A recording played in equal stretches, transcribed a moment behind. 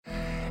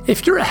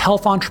If you're a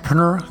health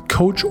entrepreneur,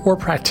 coach, or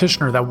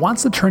practitioner that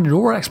wants to turn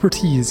your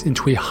expertise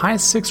into a high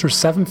 6 or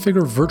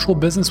 7-figure virtual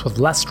business with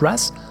less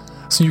stress,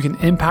 so you can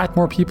impact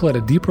more people at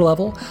a deeper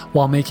level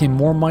while making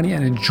more money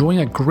and enjoying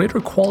a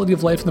greater quality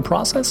of life in the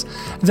process,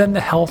 then the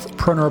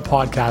Healthpreneur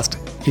Podcast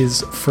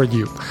is for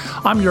you.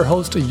 I'm your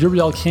host,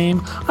 Uriel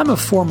Kame. I'm a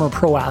former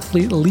pro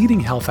athlete, leading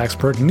health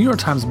expert, New York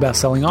Times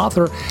bestselling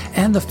author,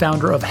 and the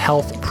founder of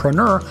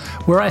Healthpreneur,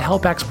 where I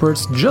help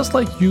experts just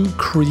like you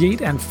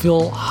create and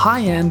fill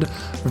high-end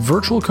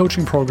virtual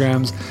coaching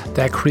programs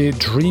that create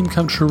dream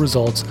come true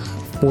results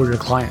for your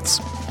clients.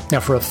 Now,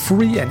 for a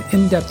free and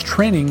in-depth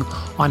training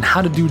on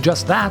how to do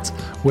just that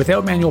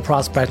without manual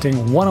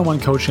prospecting, one-on-one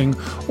coaching,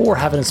 or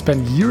having to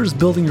spend years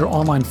building your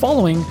online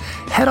following,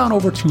 head on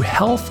over to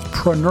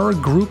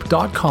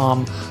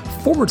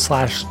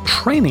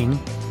healthpreneurgroup.com/training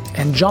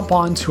and jump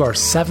on to our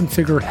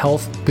 7-figure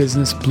health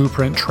business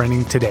blueprint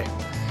training today.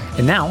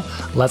 And now,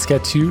 let's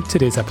get to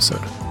today's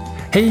episode.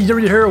 Hey,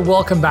 Yuri here.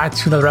 Welcome back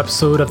to another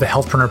episode of the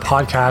Healthpreneur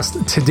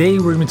Podcast. Today,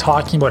 we're going to be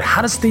talking about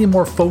how to stay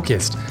more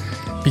focused,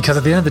 because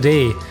at the end of the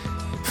day,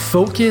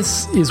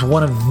 focus is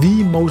one of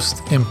the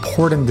most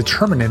important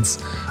determinants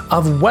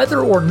of whether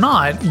or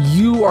not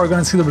you are going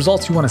to see the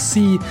results you want to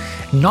see,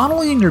 not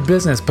only in your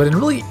business, but in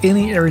really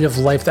any area of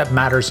life that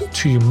matters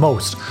to you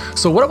most.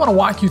 So what I want to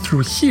walk you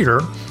through here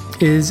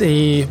is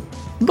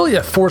really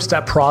a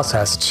 4-step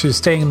process to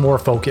staying more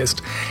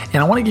focused.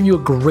 And I want to give you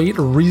a great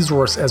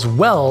resource as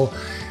well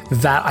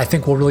that I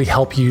think will really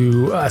help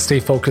you stay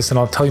focused, and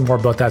I'll tell you more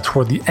about that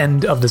toward the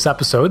end of this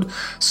episode.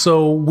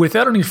 So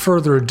without any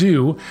further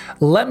ado,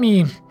 let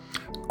me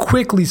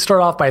quickly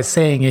start off by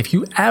saying, if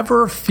you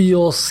ever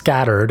feel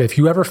scattered, if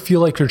you ever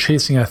feel like you're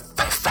chasing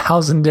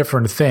 1,000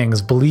 different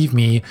things, believe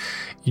me,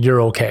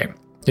 you're okay.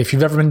 If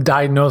you've ever been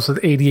diagnosed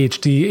with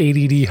ADHD,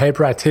 ADD,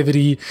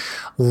 hyperactivity,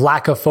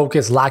 lack of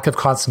focus, lack of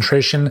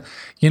concentration,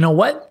 you know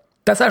what?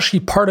 That's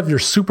actually part of your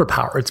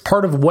superpower. It's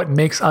part of what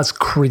makes us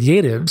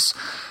creatives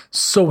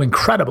so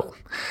incredible.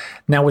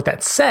 Now, with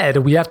that said,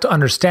 we have to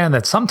understand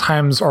that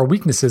sometimes our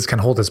weaknesses can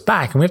hold us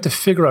back, and we have to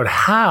figure out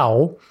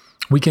how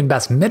we can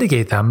best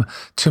mitigate them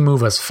to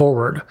move us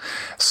forward.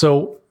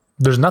 So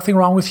there's nothing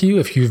wrong with you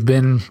if you've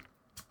been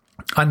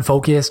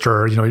unfocused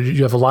or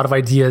you have a lot of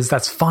ideas.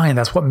 That's fine.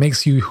 That's what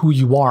makes you who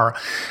you are.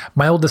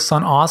 My oldest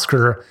son,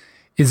 Oscar,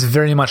 is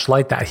very much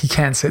like that. He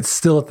can't sit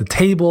still at the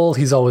table.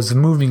 He's always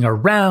moving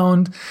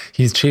around.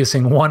 He's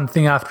chasing one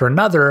thing after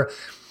another.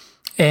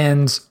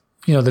 And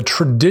the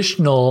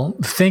traditional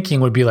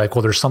thinking would be like,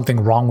 well, there's something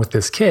wrong with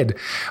this kid.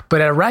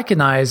 But I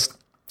recognized,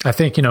 I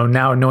think,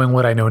 now knowing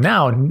what I know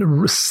now,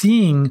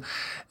 seeing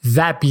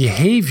that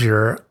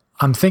behavior,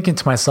 I'm thinking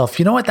to myself,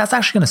 you know what, that's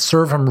actually going to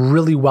serve him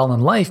really well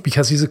in life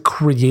because he's a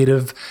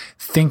creative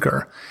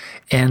thinker.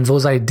 And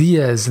those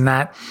ideas and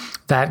that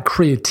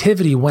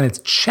creativity, when it's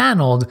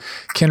channeled,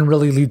 can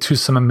really lead to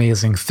some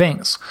amazing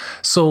things.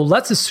 So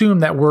let's assume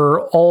that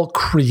we're all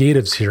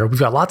creatives here.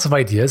 We've got lots of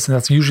ideas, and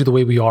that's usually the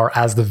way we are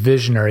as the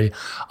visionary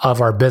of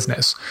our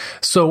business.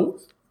 So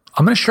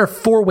I'm going to share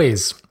 4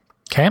 ways,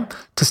 to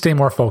stay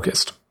more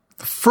focused.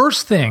 The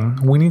first thing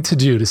we need to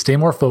do to stay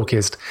more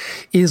focused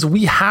is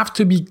we have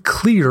to be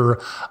clear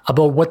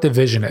about what the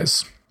vision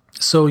is.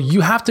 So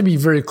you have to be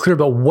very clear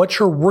about what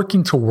you're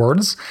working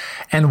towards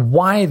and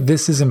why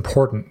this is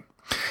important.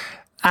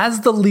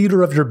 As the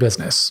leader of your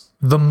business,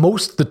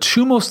 the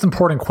 2 most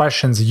important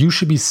questions you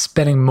should be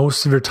spending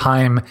most of your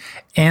time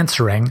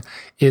answering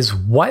is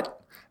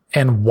what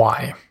and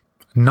why,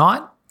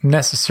 not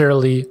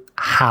necessarily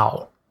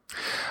how.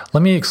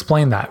 Let me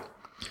explain that.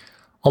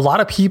 A lot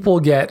of people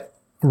get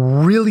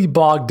really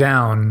bogged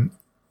down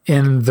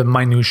in the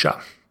minutiae,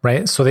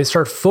 right? So they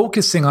start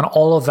focusing on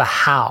all of the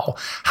how.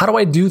 How do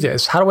I do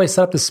this? How do I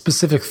set up this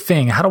specific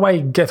thing? How do I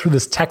get through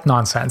this tech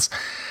nonsense?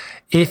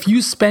 If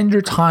you spend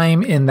your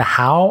time in the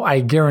how, I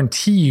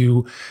guarantee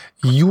you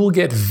will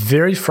get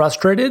very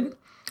frustrated.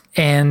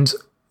 And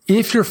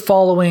if you're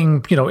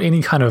following,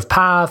 any kind of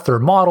path or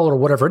model or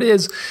whatever it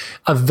is,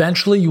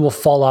 eventually you will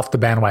fall off the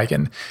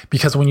bandwagon.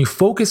 Because when you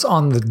focus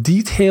on the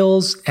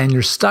details and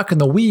you're stuck in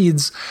the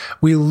weeds,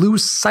 we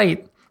lose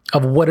sight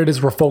of what it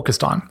is we're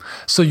focused on.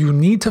 So you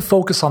need to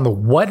focus on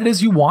what it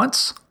is you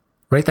want,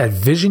 right? That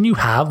vision you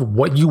have,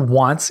 what you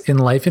want in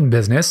life and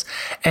business,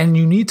 and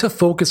you need to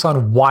focus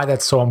on why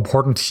that's so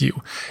important to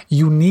you.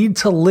 You need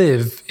to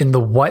live in the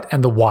what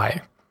and the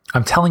why.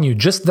 I'm telling you,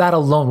 just that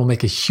alone will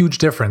make a huge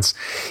difference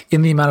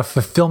in the amount of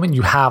fulfillment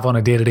you have on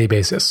a day-to-day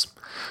basis.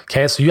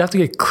 Okay, so you have to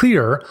get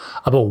clear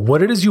about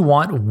what it is you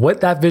want,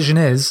 what that vision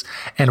is,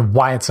 and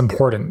why it's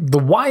important. The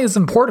why is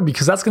important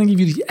because that's going to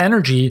give you the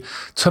energy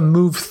to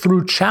move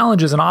through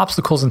challenges and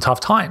obstacles and tough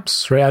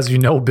times, right? As you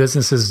know,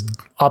 business is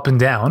up and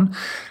down,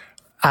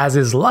 as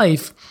is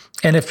life.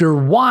 And if your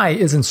why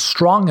isn't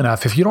strong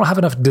enough, if you don't have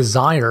enough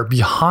desire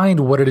behind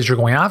what it is you're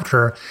going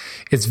after,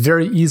 it's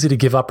very easy to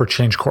give up or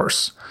change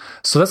course.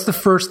 So that's the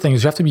first thing,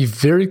 is you have to be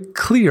very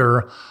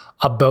clear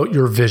about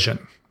your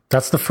vision.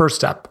 That's the first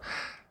step.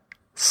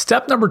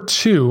 Step number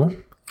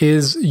 2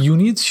 is you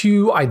need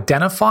to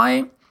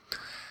identify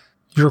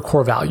your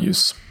core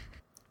values.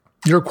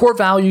 your core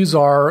values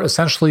are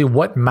essentially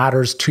what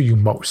matters to you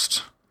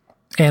most.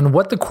 And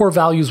what the core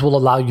values will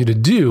allow you to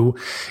do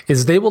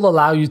is they will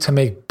allow you to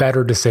make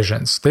better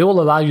decisions. They will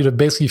allow you to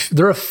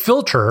they're a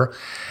filter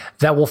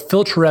that will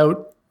filter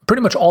out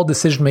pretty much all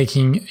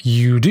decision-making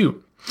you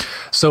do.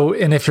 So,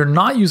 and if you're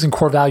not using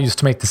core values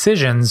to make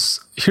decisions,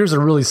 here's a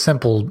really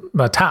simple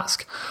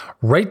task.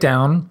 Write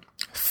down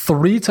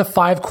 3 to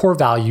 5 core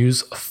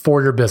values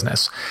for your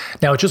business.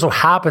 Now, it just so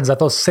happens that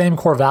those same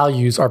core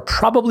values are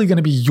probably going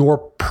to be your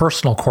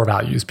personal core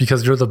values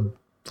because you're the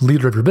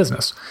leader of your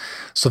business.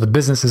 So the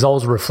business is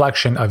always a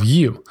reflection of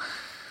you.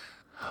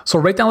 So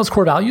write down those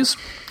core values.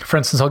 For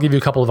instance, I'll give you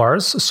a couple of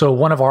ours. So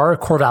one of our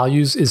core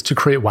values is to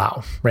create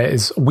wow, right?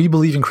 Is we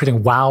believe in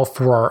creating wow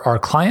for our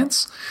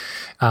clients.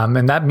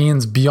 And that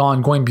means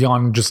going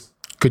beyond just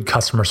good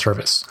customer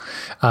service.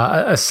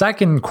 A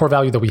second core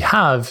value that we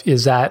have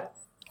is that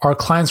our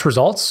clients'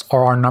 results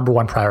are our number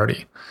one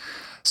priority.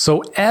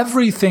 So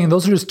everything,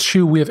 those are just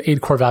 2, we have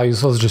 8 core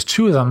values, those are just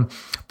 2 of them,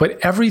 but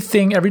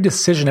everything, every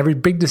decision, every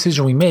big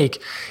decision we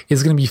make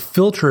is going to be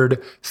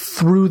filtered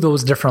through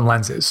those different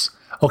lenses.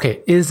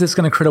 Okay, is this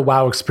going to create a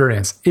wow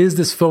experience? Is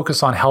this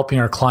focused on helping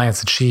our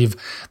clients achieve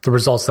the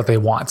results that they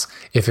want?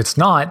 If it's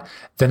not,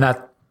 then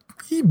that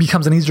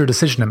becomes an easier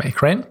decision to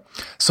make, right?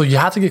 So you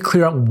have to get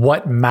clear on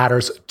what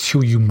matters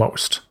to you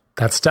most.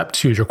 That's step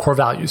 2, your core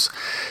values.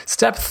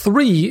 Step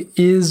 3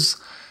 is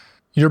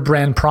your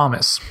brand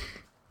promise.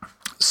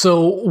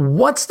 So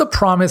what's the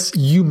promise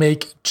you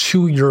make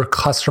to your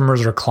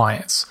customers or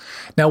clients?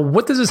 Now,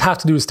 what does this have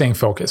to do with staying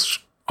focused?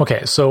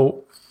 Okay,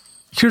 so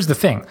here's the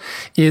thing,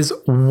 is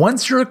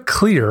once you're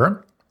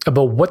clear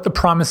about what the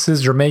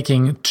promises you're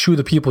making to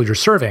the people you're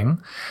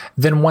serving,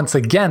 then once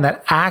again,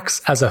 that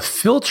acts as a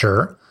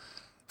filter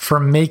for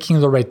making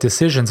the right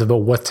decisions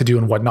about what to do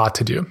and what not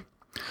to do.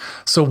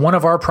 So one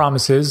of our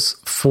promises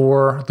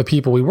for the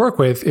people we work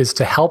with is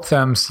to help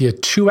them see a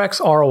 2x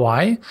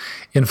ROI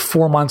in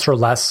 4 months or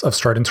less of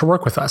starting to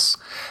work with us.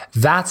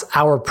 That's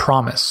our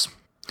promise.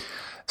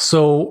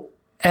 So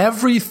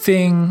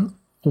everything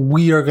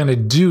we are going to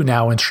do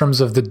now in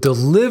terms of the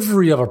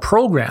delivery of a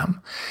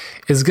program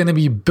is going to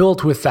be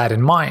built with that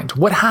in mind.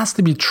 What has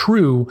to be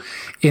true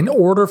in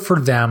order for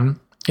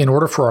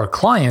our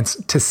clients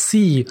to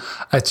see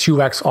a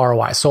 2x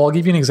ROI. So I'll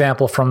give you an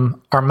example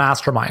from our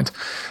mastermind.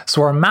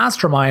 So our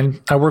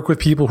mastermind, I work with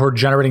people who are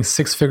generating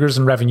 6 figures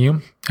in revenue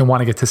and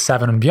want to get to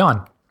 7 and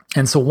beyond.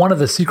 And so one of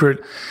the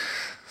secret,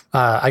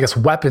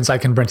 weapons I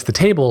can bring to the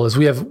table is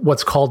we have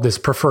what's called this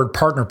preferred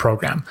partner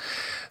program.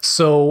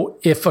 So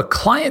if a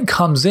client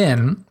comes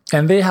in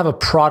and they have a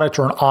product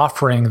or an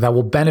offering that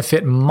will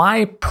benefit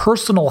my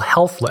personal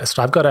health list,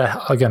 I've got a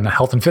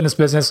health and fitness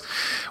business.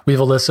 We have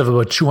a list of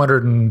about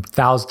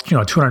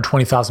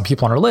 220,000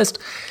 people on our list.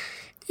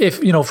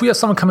 If we have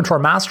someone come into our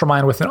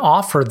mastermind with an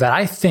offer that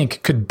I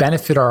think could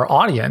benefit our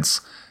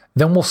audience,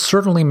 then we'll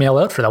certainly mail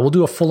out for that. We'll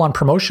do a full-on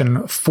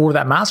promotion for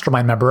that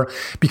mastermind member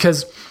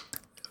because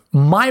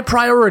my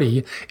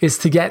priority is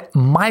to get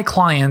my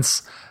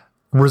clients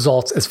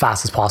results as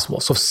fast as possible.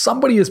 So if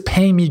somebody is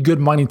paying me good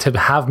money to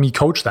have me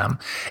coach them,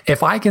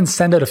 if I can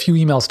send out a few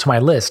emails to my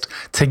list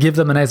to give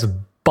them a nice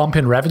bump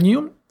in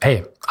revenue,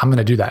 hey, I'm going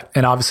to do that.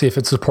 And obviously if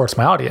it supports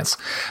my audience.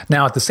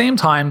 Now at the same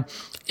time,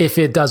 if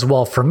it does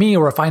well for me,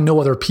 or if I know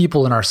other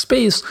people in our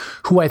space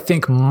who I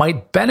think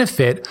might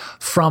benefit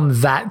from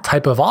that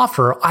type of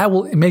offer, I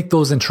will make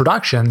those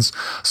introductions.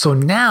 So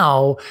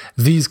now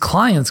these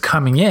clients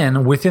coming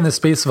in within the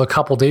space of a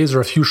couple days or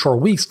a few short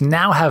weeks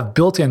now have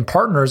built-in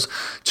partners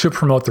to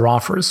promote their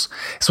offers.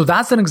 So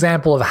that's an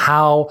example of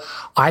how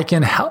I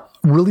can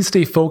really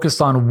stay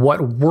focused on what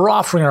we're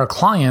offering our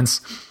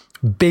clients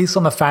based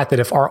on the fact that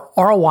if our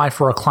ROI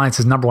for our clients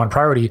is number one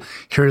priority,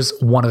 here's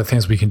one of the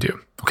things we can do.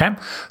 Okay.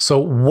 So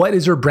what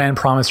is your brand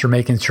promise you're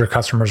making to your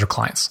customers or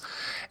clients?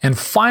 And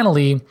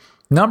finally,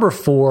 number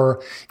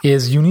 4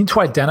 is you need to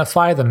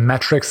identify the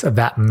metrics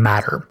that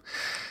matter.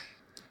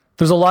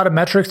 There's a lot of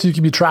metrics you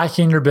can be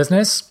tracking in your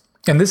business,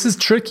 and this is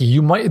tricky.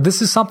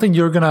 This is something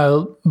you're going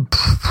to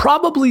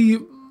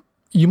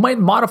you might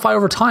modify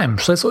over time.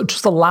 So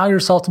just allow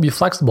yourself to be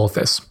flexible with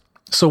this.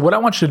 So what I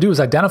want you to do is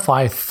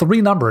identify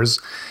 3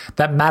 numbers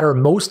that matter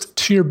most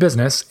to your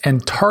business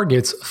and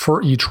targets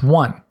for each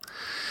one.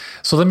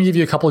 So let me give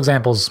you a couple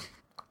examples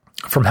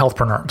from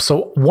Healthpreneur.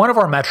 So one of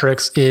our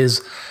metrics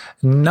is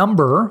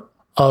number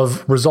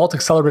of Result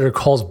Accelerator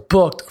calls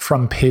booked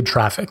from paid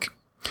traffic.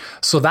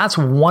 So that's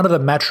one of the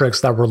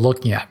metrics that we're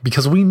looking at,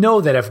 because we know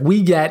that if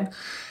we get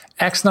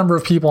X number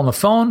of people on the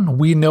phone,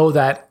 we know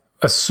that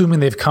assuming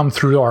they've come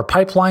through our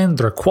pipeline,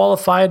 they're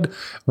qualified,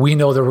 we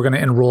know that we're going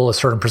to enroll a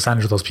certain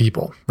percentage of those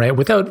people, right?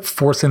 Without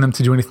forcing them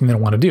to do anything they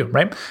don't want to do,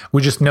 right?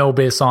 We just know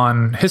based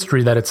on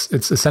history that it's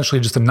essentially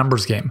just a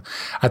numbers game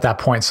at that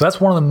point. So that's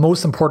one of the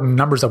most important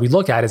numbers that we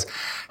look at is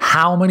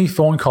how many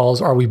phone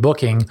calls are we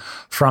booking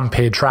from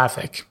paid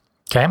traffic?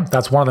 Okay,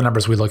 that's one of the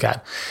numbers we look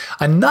at.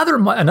 Another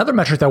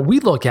metric that we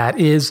look at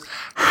is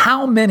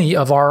how many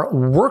of our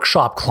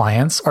workshop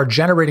clients are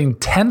generating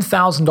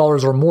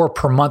 $10,000 or more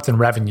per month in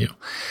revenue.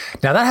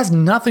 Now, that has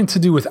nothing to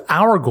do with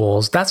our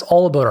goals. That's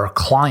all about our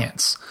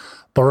clients.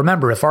 But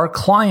remember, if our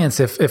clients,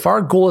 if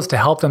our goal is to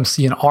help them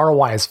see an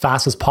ROI as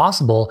fast as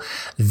possible,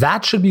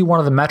 that should be one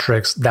of the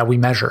metrics that we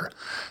measure.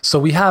 So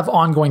we have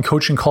ongoing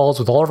coaching calls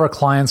with all of our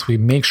clients. We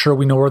make sure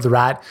we know where they're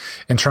at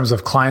in terms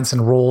of clients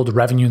enrolled,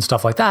 revenue, and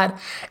stuff like that.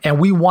 And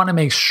we want to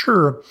make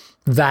sure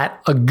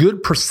that a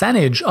good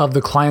percentage of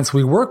the clients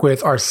we work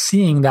with are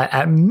seeing that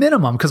at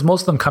minimum, because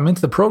most of them come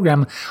into the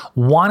program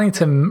wanting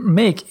to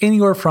make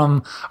anywhere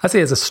from, I'd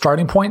say as a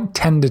starting point,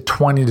 $10,000 to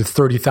 $20,000 to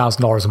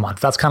 $30,000 a month.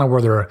 That's kind of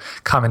where they're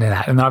coming in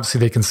at. And obviously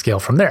they can scale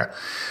from there.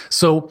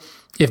 So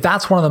if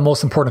that's one of the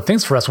most important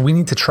things for us, we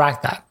need to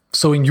track that.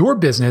 So in your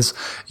business,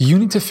 you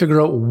need to figure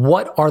out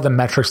what are the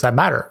metrics that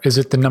matter. Is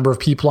it the number of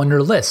people on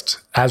your list?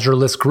 As your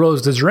list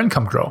grows, does your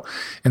income grow?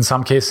 In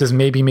some cases,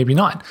 maybe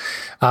not.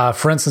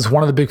 For instance,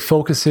 one of the big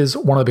foci,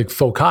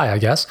 I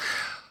guess,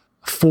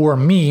 for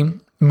me,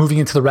 moving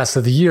into the rest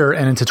of the year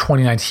and into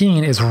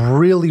 2019 is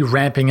really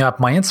ramping up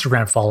my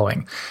Instagram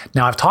following.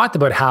 Now, I've talked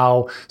about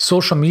how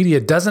social media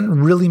doesn't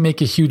really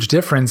make a huge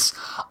difference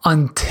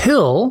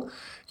until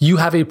you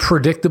have a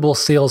predictable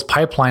sales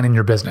pipeline in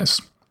your business.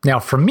 Now,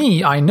 for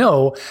me, I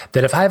know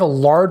that if I have a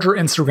larger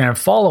Instagram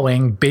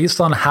following based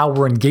on how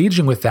we're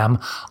engaging with them,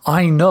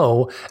 I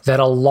know that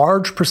a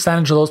large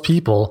percentage of those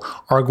people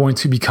are going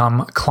to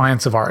become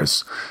clients of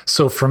ours.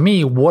 So for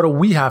me, what do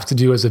we have to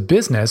do as a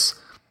business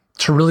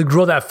to really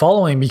grow that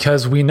following?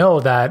 Because we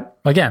know that,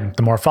 again,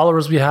 the more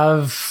followers we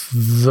have,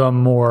 the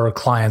more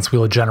clients we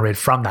will generate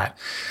from that.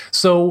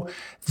 So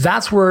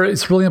that's where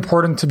it's really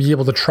important to be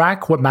able to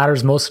track what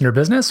matters most in your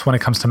business when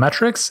it comes to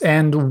metrics.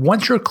 And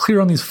once you're clear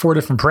on these 4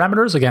 different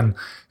parameters, again,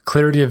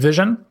 clarity of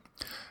vision,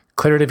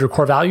 clarity of your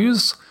core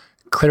values,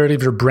 clarity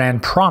of your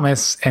brand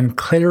promise, and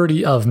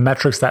clarity of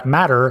metrics that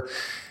matter,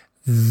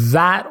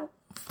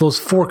 those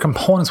 4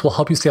 components will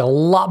help you stay a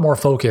lot more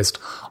focused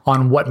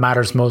on what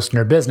matters most in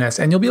your business.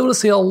 And you'll be able to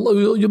say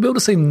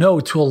no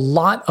to a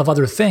lot of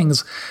other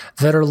things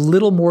that are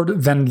little more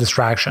than a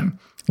distraction.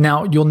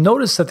 Now, you'll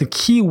notice that the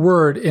key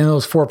word in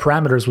those 4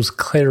 parameters was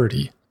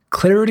clarity.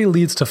 Clarity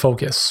leads to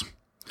focus.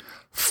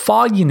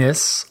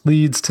 Fogginess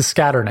leads to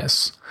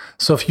scattered-ness.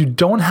 So if you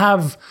don't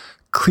have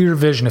clear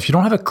vision, if you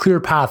don't have a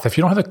clear path, if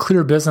you don't have a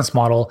clear business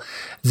model,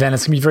 then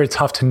it's going to be very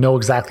tough to know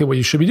exactly what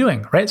you should be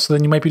doing, right? So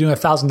then you might be doing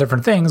 1,000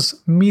 different things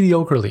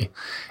mediocrely,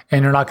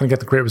 and you're not going to get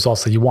the great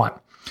results that you want.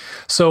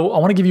 So I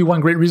want to give you one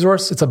great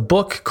resource. It's a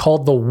book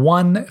called The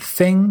One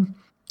Thing.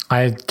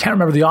 I can't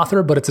remember the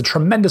author, but it's a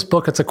tremendous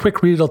book. It's a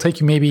quick read. It'll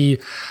take you maybe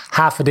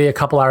half a day, a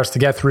couple hours to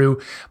get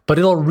through, but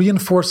it'll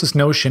reinforce this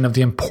notion of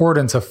the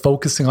importance of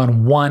focusing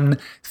on one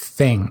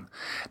thing.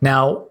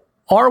 Now,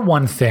 our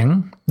one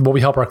thing, what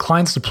we help our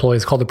clients deploy,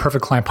 is called the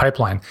Perfect Client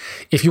Pipeline.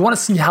 If you want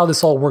to see how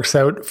this all works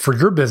out for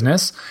your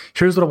business,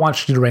 here's what I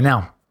want you to do right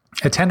now.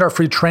 Attend our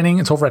free training.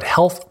 It's over at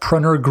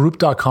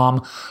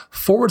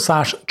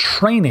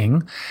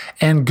healthpreneurgroup.com/training,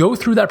 and go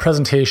through that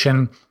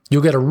presentation.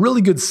 You'll get a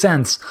really good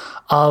sense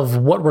of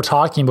what we're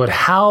talking about,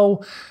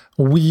 how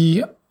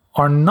we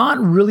are not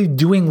really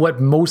doing what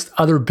most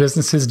other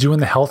businesses do in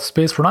the health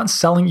space. We're not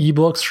selling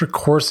ebooks or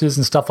courses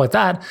and stuff like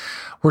that.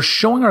 We're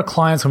showing our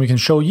clients, and we can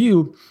show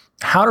you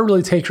how to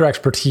really take your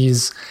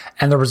expertise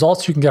and the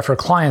results you can get for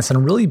clients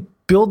and really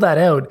build that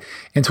out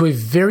into a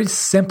very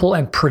simple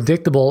and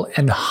predictable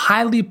and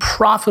highly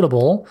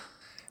profitable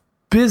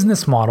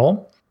business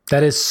model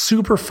that is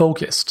super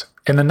focused.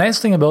 And the nice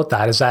thing about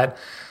that is that,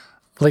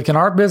 like in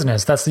our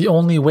business, that's the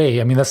only way.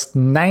 I mean, that's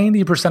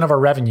 90% of our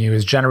revenue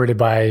is generated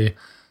by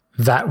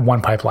that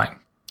one pipeline.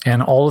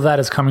 And all of that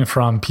is coming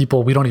from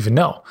people we don't even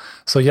know.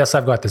 So yes,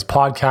 I've got this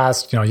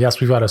podcast, yes,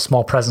 we've got a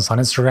small presence on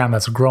Instagram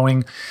that's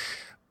growing.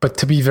 But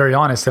to be very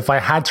honest, if I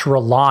had to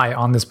rely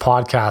on this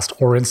podcast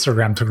or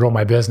Instagram to grow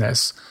my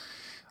business,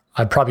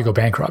 I'd probably go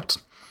bankrupt.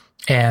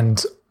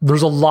 And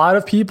there's a lot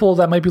of people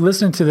that might be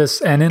listening to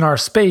this and in our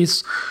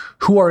space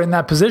who are in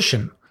that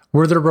position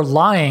where they're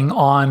relying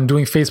on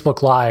doing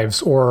Facebook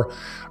Lives or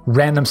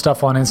random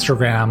stuff on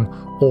Instagram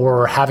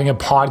or having a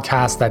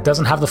podcast that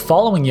doesn't have the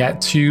following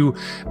yet to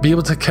be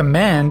able to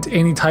command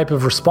any type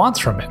of response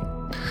from it.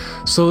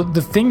 So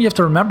the thing you have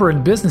to remember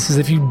in business is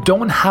if you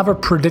don't have a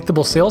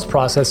predictable sales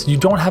process, you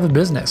don't have a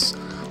business,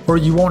 or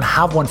you won't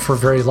have one for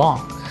very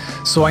long.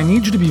 So I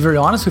need you to be very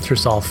honest with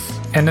yourself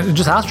and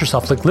just ask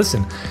yourself,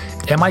 listen,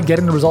 am I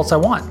getting the results I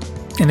want?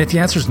 And if the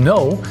answer is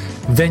no,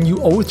 then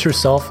you owe it to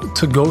yourself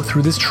to go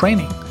through this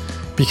training,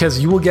 because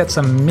you will get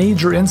some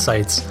major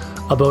insights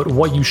about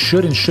what you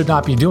should and should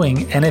not be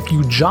doing. And if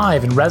you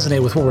jive and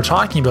resonate with what we're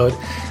talking about,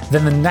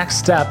 then the next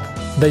step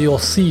that you'll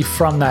see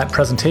from that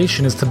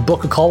presentation is to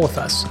book a call with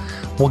us.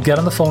 We'll get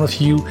on the phone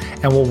with you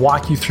and we'll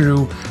walk you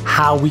through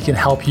how we can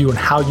help you and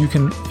how you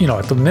can,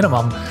 at the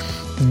minimum,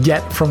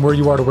 get from where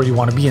you are to where you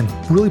want to be and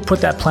really put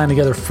that plan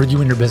together for you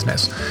and your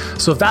business.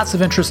 So if that's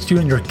of interest to you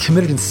and you're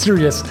committed and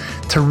serious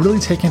to really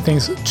taking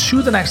things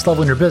to the next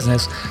level in your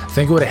business,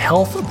 then go to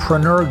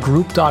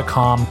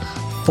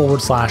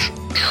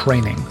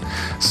healthpreneurgroup.com/training.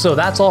 So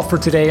that's all for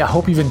today. I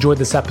hope you've enjoyed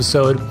this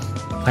episode.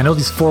 I know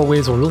these 4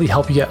 ways will really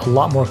help you get a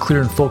lot more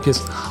clear and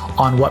focused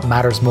on what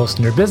matters most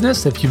in your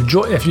business. If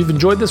you've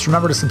enjoyed this,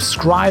 remember to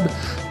subscribe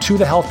to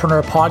the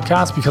Healthpreneur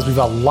Podcast, because we've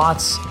got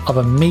lots of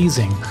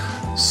amazing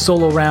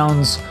solo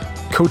rounds,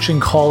 coaching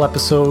call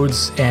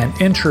episodes, and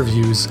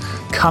interviews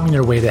coming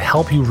your way to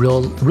help you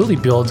really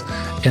build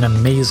an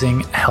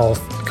amazing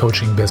health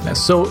coaching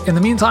business. So in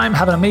the meantime,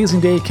 have an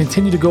amazing day.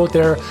 Continue to go out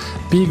there,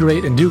 be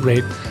great and do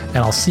great, and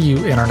I'll see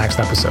you in our next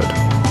episode.